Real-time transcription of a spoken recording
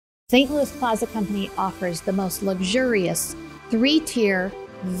St. Louis Closet Company offers the most luxurious 3-tier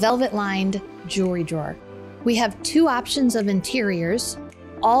velvet-lined jewelry drawer. We have 2 options of interiors.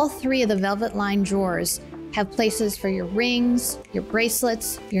 All 3 of the velvet-lined drawers have places for your rings, your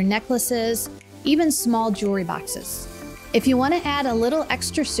bracelets, your necklaces, even small jewelry boxes. If you want to add a little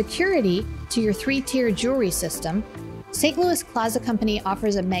extra security to your 3-tier jewelry system, St. Louis Closet Company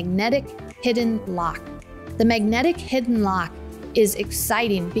offers a magnetic hidden lock. The magnetic hidden lock is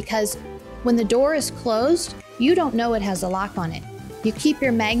exciting because when the door is closed, you don't know it has a lock on it. You keep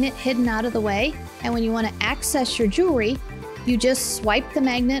your magnet hidden out of the way, and when you want to access your jewelry, you just swipe the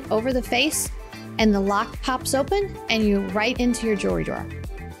magnet over the face and the lock pops open and you're right into your jewelry drawer.